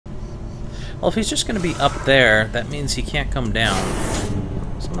Well, if he's just going to be up there, that means he can't come down.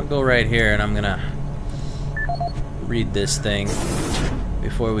 So I'm going to go right here and I'm going to read this thing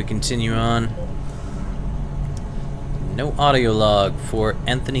before we continue on. No audio log for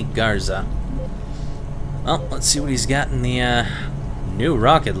Anthony Garza. Well, let's see what he's got in the new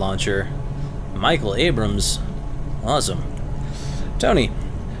rocket launcher. Michael Abrams. Awesome. Tony,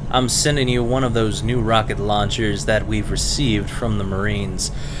 I'm sending you one of those new rocket launchers that we've received from the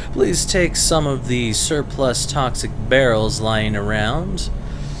Marines. Please take some of the surplus toxic barrels lying around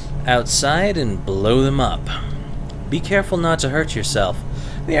outside and blow them up. Be careful not to hurt yourself.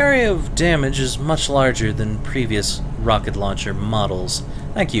 The area of damage is much larger than previous rocket launcher models.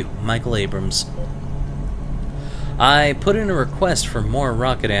 Thank you, Michael Abrams. I put in a request for more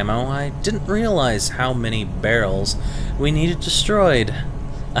rocket ammo. I didn't realize how many barrels we needed destroyed.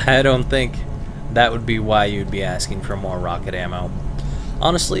 I don't think that would be why you'd be asking for more rocket ammo.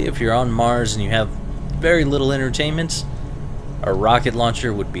 Honestly, if you're on Mars and you have very little entertainment, a rocket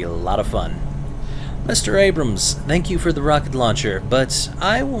launcher would be a lot of fun. Mr. Abrams, thank you for the rocket launcher, but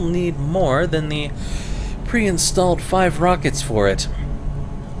I will need more than the pre-installed 5 rockets for it.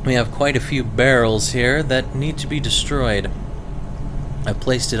 We have quite a few barrels here that need to be destroyed. I've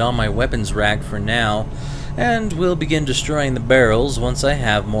placed it on my weapons rack for now, and will begin destroying the barrels once I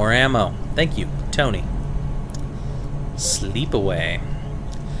have more ammo. Thank you, Tony. Sleep away.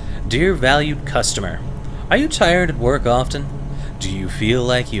 Dear valued customer, are you tired at work often? Do you feel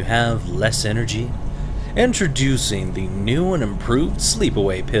like you have less energy? Introducing the new and improved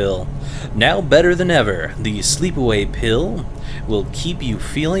Sleepaway Pill. Now better than ever, the Sleepaway Pill will keep you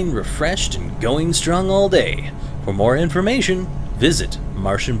feeling refreshed and going strong all day. For more information, visit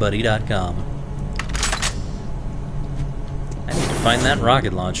MartianBuddy.com. I need to find that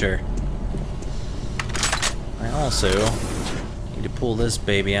rocket launcher. I also need to pull this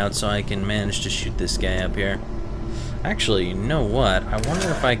baby out so I can manage to shoot this guy up here. Actually, you know what? I wonder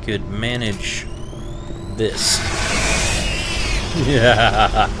if I could manage this.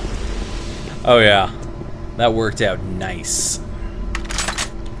 Yeah. Oh yeah. That worked out nice.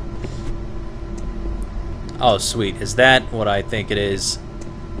 Oh sweet. Is that what I think it is?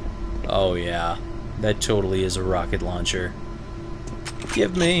 Oh yeah. That totally is a rocket launcher.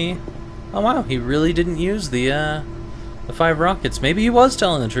 Give me. Oh wow, he really didn't use the 5 rockets. Maybe he was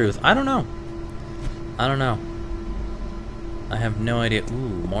telling the truth. I don't know. I don't know. I have no idea.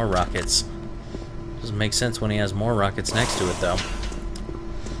 Ooh, more rockets. Doesn't make sense when he has more rockets next to it, though.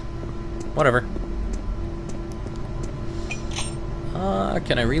 Whatever.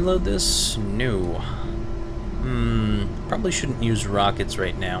 Can I reload this? No. Probably shouldn't use rockets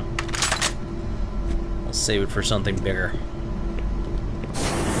right now. I'll save it for something bigger.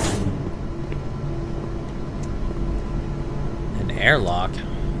 An airlock?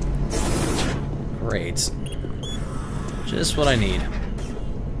 Great. Just what I need.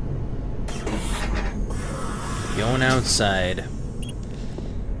 Going outside.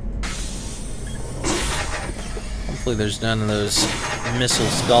 Hopefully there's none of those missile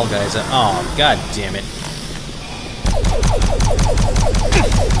skull guys. Oh, god damn it.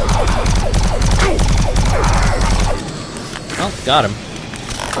 Oh, got him.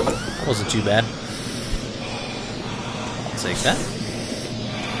 That wasn't too bad. I'll take that.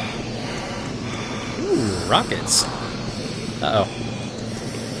 Ooh, rockets. Uh-oh.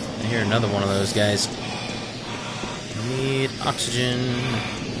 I hear another one of those guys. Need oxygen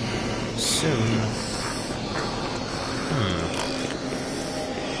soon.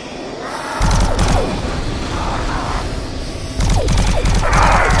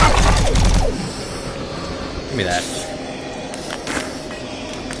 Give me that.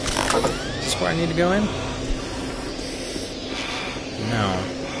 Is this where I need to go in? No.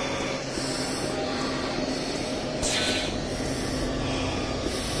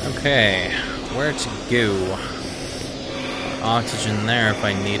 Okay, where to go? Oxygen there if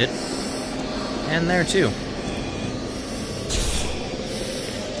I need it. And there too.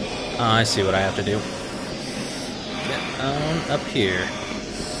 Oh, I see what I have to do. Get on up here.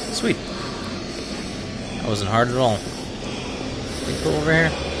 Sweet. That wasn't hard at all. Can you go over here?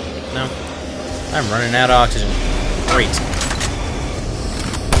 No. I'm running out of oxygen. Great.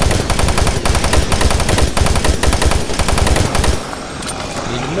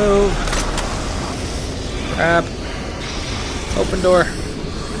 Need to move. Crap. Open door.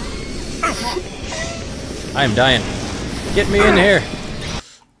 I am dying. Get me in here.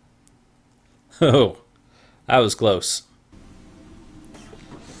 Oh, that was close.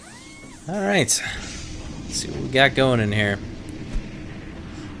 Alright. Let's see what we got going in here.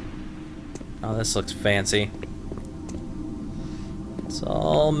 Oh, this looks fancy. It's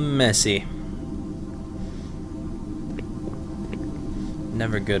all messy.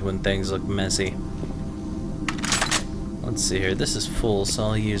 Never good when things look messy. Let's see here. This is full, so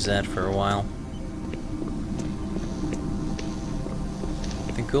I'll use that for a while.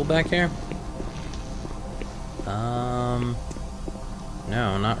 Anything cool back here? No,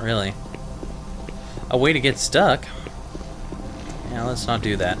 not really. A way to get stuck? Yeah, let's not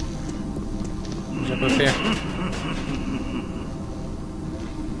do that. Jump up here.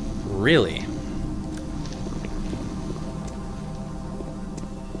 Really?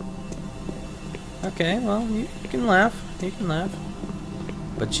 Okay, well, you can laugh. You can laugh.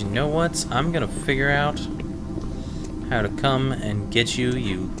 But you know what? I'm gonna figure out how to come and get you,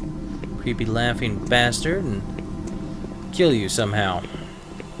 you creepy laughing bastard, and kill you somehow.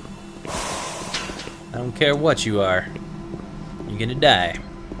 I don't care what you are. You're gonna die.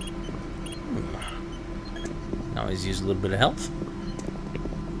 Always use a little bit of health.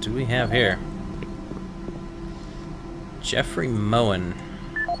 What do we have here? Jeffrey Moen.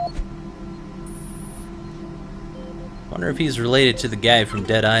 Wonder if he's related to the guy from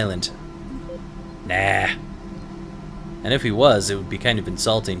Dead Island. Nah. And if he was, it would be kind of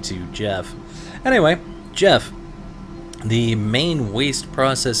insulting to Jeff. Anyway, Jeff. The main waste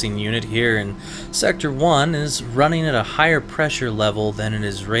processing unit here in Sector 1 is running at a higher pressure level than it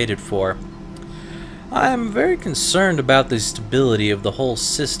is rated for. I'm very concerned about the stability of the whole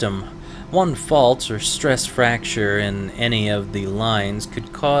system. One fault or stress fracture in any of the lines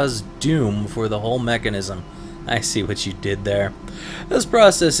could cause doom for the whole mechanism. I see what you did there. This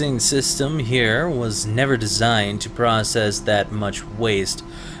processing system here was never designed to process that much waste,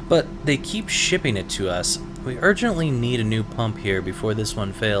 but they keep shipping it to us. We urgently need a new pump here before this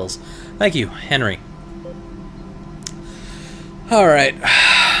one fails. Thank you, Henry. Alright,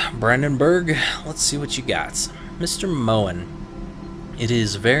 Brandenburg, let's see what you got. Mr. Moen, it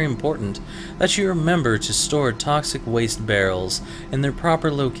is very important that you remember to store toxic waste barrels in their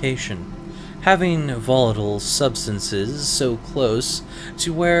proper location. Having volatile substances so close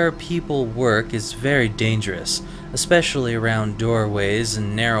to where people work is very dangerous, especially around doorways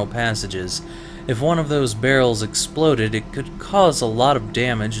and narrow passages. If one of those barrels exploded, it could cause a lot of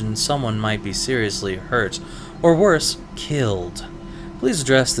damage and someone might be seriously hurt, or worse, killed. Please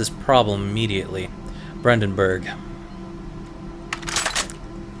address this problem immediately. Brandenburg.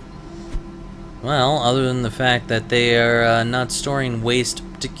 Well, other than the fact that they are not storing waste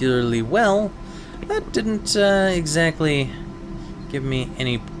particularly well, that didn't exactly give me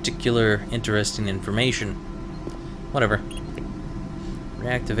any particular interesting information. Whatever.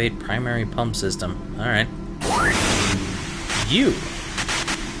 Reactivate primary pump system. Alright. You!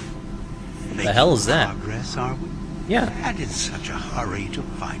 The hell is that? Progress, are we? Yeah. And in such a hurry to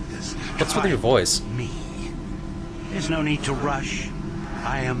find us. What's with your voice? Me. There's no need to rush.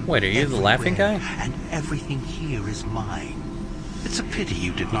 I am. Wait, are you the laughing guy? And everything here is mine. It's a pity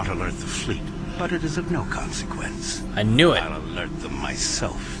you did not alert the fleet, but it is of no consequence. I knew it. I'll alert them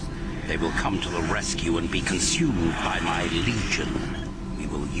myself. They will come to the rescue and be consumed by my legion. We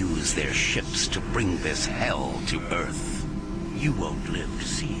will use their ships to bring this hell to Earth. You won't live to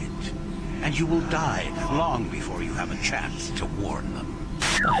see it. And you will die long before you have a chance to warn them.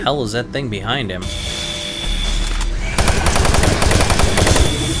 What the hell is that thing behind him?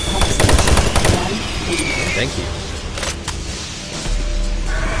 Thank you.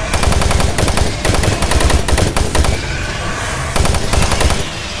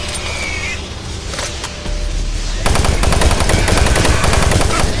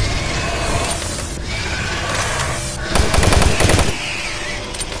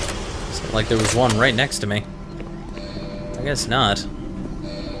 Like there was one right next to me. I guess not.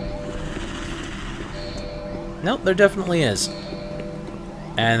 Nope, there definitely is.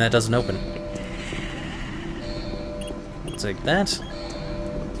 And that doesn't open. I'll take that.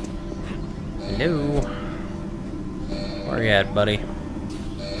 Hello. Where are you at, buddy?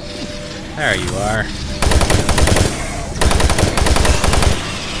 There you are.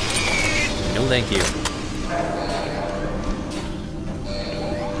 No, thank you.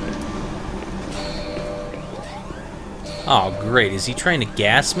 Oh, great. Is he trying to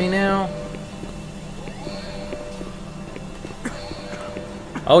gas me now?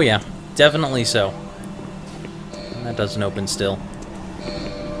 Oh, yeah. Definitely so. And that doesn't open still.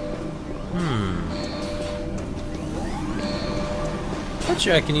 Bet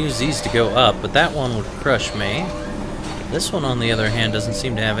you I can use these to go up, but that one would crush me. This one, on the other hand, doesn't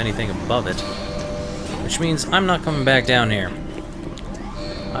seem to have anything above it. Which means I'm not coming back down here.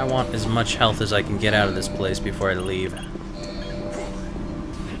 I want as much health as I can get out of this place before I leave.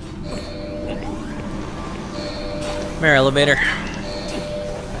 Come here, elevator.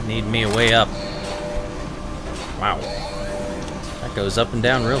 I need me a way up. Wow. That That goes up and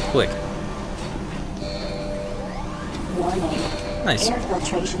down real quick. Warning. Nice. Air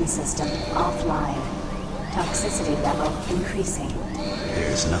filtration system offline. Toxicity level increasing.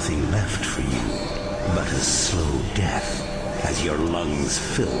 There's nothing left for you but a slow death as your lungs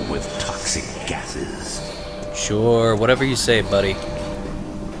fill with toxic gases. Sure, whatever you say, buddy.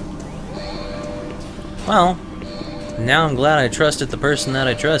 Well, now I'm glad I trusted the person that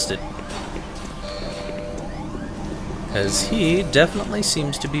I trusted. Because he definitely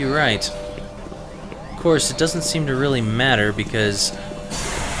seems to be right. Of course, it doesn't seem to really matter because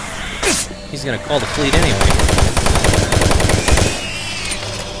he's gonna call the fleet anyway.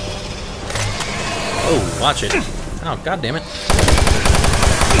 Oh, watch it. Oh, god damn it.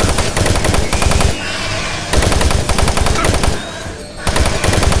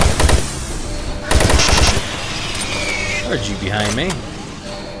 There's you behind me.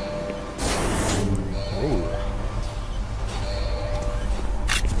 Ooh.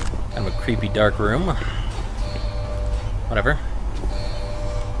 Kind of a creepy dark room. Whatever.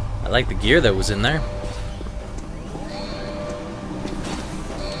 I like the gear that was in there.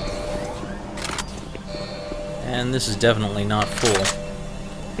 And this is definitely not full.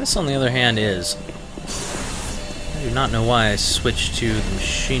 This, on the other hand, is. I do not know why I switched to the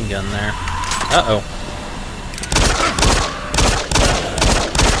machine gun there. Uh-oh.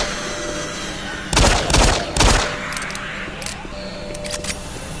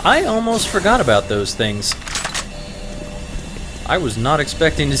 I almost forgot about those things. I was not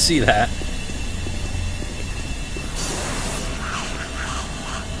expecting to see that.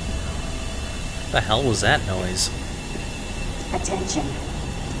 What the hell was that noise? Attention.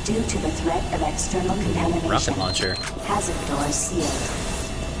 Due to the threat of external contamination, Rocket launcher. hazard doors sealed.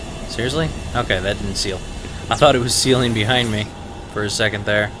 Seriously? Okay, that didn't seal. I thought it was sealing behind me for a second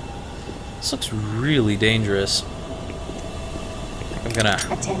there. This looks really dangerous. I'm gonna...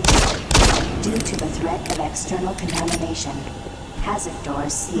 Attention. Due to the threat of external contamination, hazard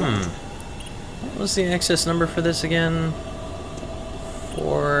doors sealed. What was the access number for this again?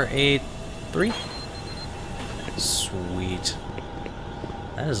 483? Sweet.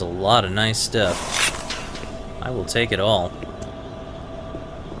 That is a lot of nice stuff. I will take it all.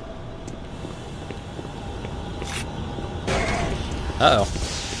 Uh-oh.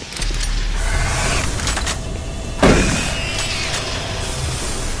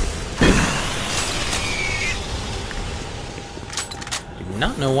 I do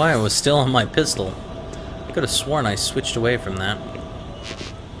not know why I was still on my pistol. I could have sworn I switched away from that.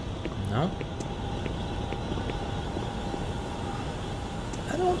 No?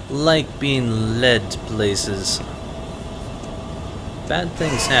 I don't like being led to places. Bad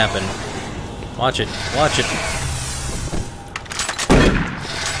things happen. Watch it. Watch it.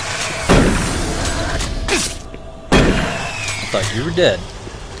 I thought you were dead.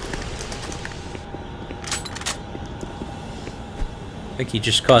 I think he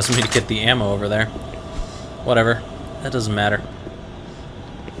just caused me to get the ammo over there. Whatever. That doesn't matter.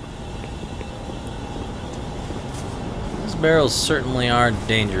 These barrels certainly are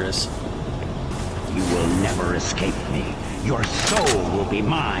dangerous. You will never escape me. Your soul will be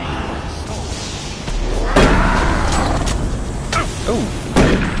mine. Oh!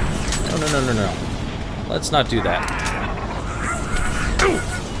 No, no, no, no, no. Let's not do that.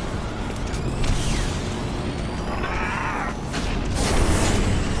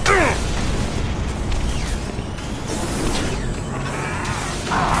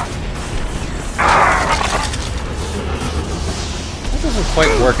 That doesn't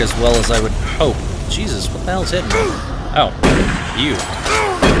quite work as well as I would hope. Jesus, what the hell's hitting me? Oh, you.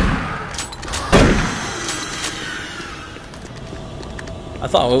 I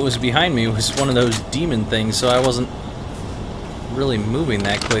thought what was behind me was one of those demon things, so I wasn't really moving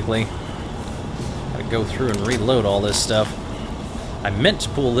that quickly. Gotta go through and reload all this stuff. I meant to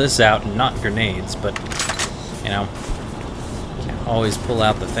pull this out and not grenades, but, you know, can't always pull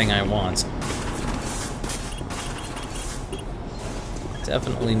out the thing I want.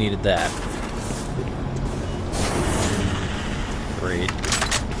 Definitely needed that. Great.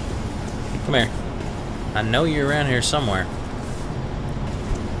 Come here. I know you're around here somewhere.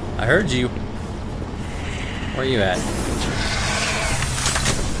 I heard you. Where are you at?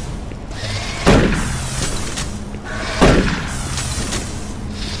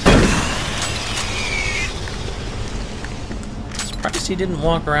 Surprised he didn't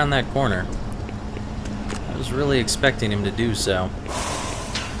walk around that corner. I was really expecting him to do so.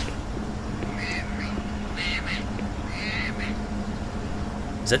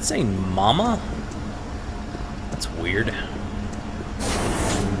 Is that saying mama? That's weird.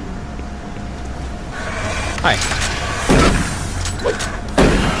 Hi.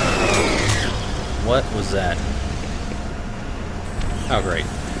 What was that? Oh, great.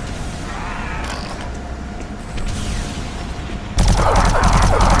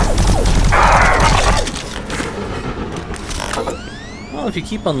 Well, if you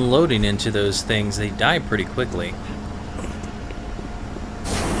keep unloading into those things, they die pretty quickly.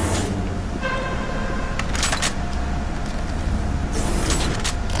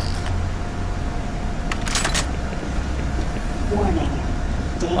 Warning.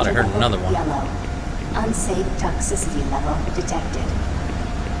 Thought I heard another one. Yellow. Unsafe toxicity level detected.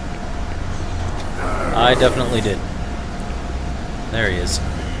 I definitely did. There he is.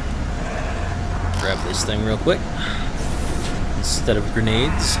 Grab this thing real quick. Instead of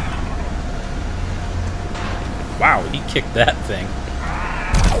grenades. Wow, he kicked that thing.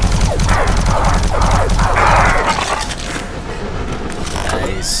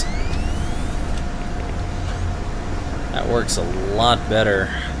 Nice. That works a lot better.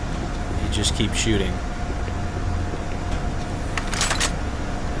 You just keep shooting.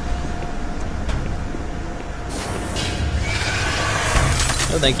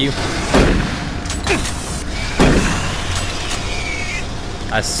 Oh, thank you.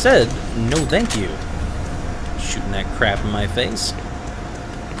 I said, no thank you. Shooting that crap in my face.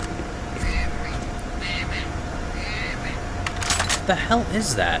 What the hell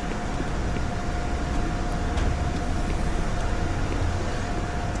is that?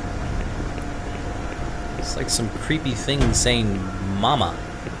 It's like some creepy thing saying mama.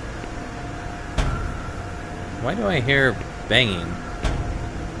 Why do I hear banging?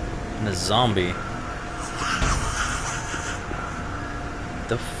 And a zombie.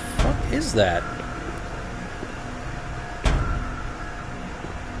 The fuck is that?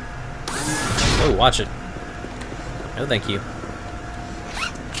 Oh, watch it. No, thank you.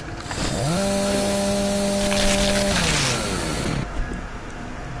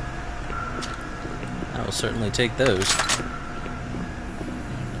 I will certainly take those.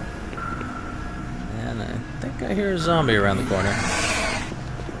 And I think I hear a zombie around the corner.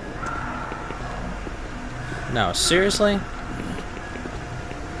 No, seriously?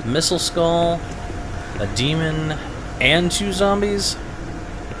 Missile skull, a demon, and 2 zombies?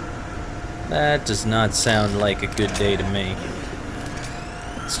 That does not sound like a good day to me.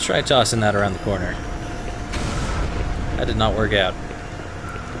 Let's try tossing that around the corner. That did not work out.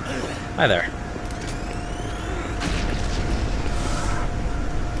 Hi there.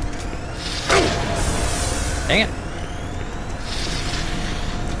 Dang it.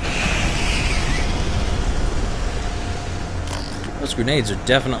 Those grenades are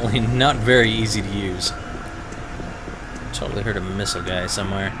definitely not very easy to use. Totally heard a missile guy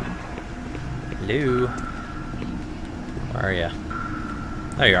somewhere. Hello? Where are ya?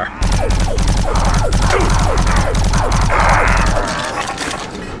 There you are.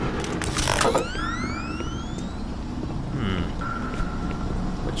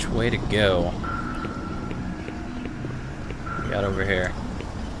 Which way to go? We got over here.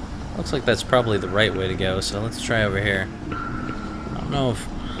 Looks like that's probably the right way to go, so let's try over here. I don't know if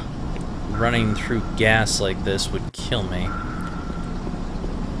running through gas like this would kill me.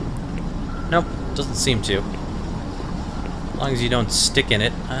 Nope, doesn't seem to. As long as you don't stick in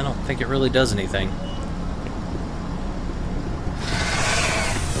it, I don't think it really does anything.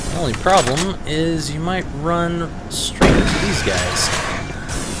 The only problem is you might run straight into these guys.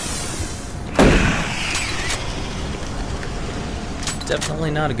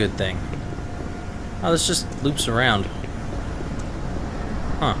 Definitely not a good thing. Oh, this just loops around.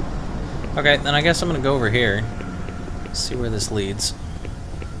 Huh. Okay, then I guess I'm gonna go over here. See where this leads.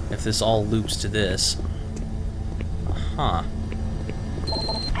 If this all loops to this. Huh.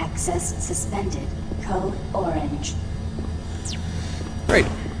 Access suspended. Code orange. Great.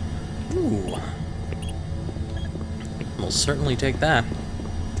 Ooh. We'll certainly take that.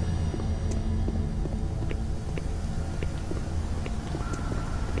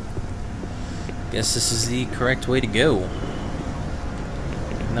 Guess this is the correct way to go.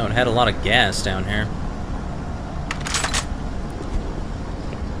 Even though it had a lot of gas down here.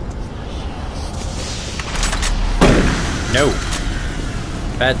 No!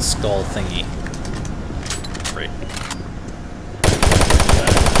 Bad skull thingy. Great.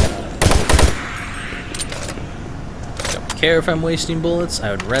 Don't care if I'm wasting bullets.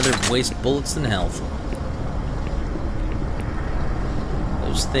 I would rather waste bullets than health.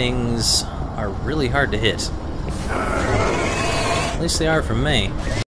 Those things are really hard to hit. At least they are from me.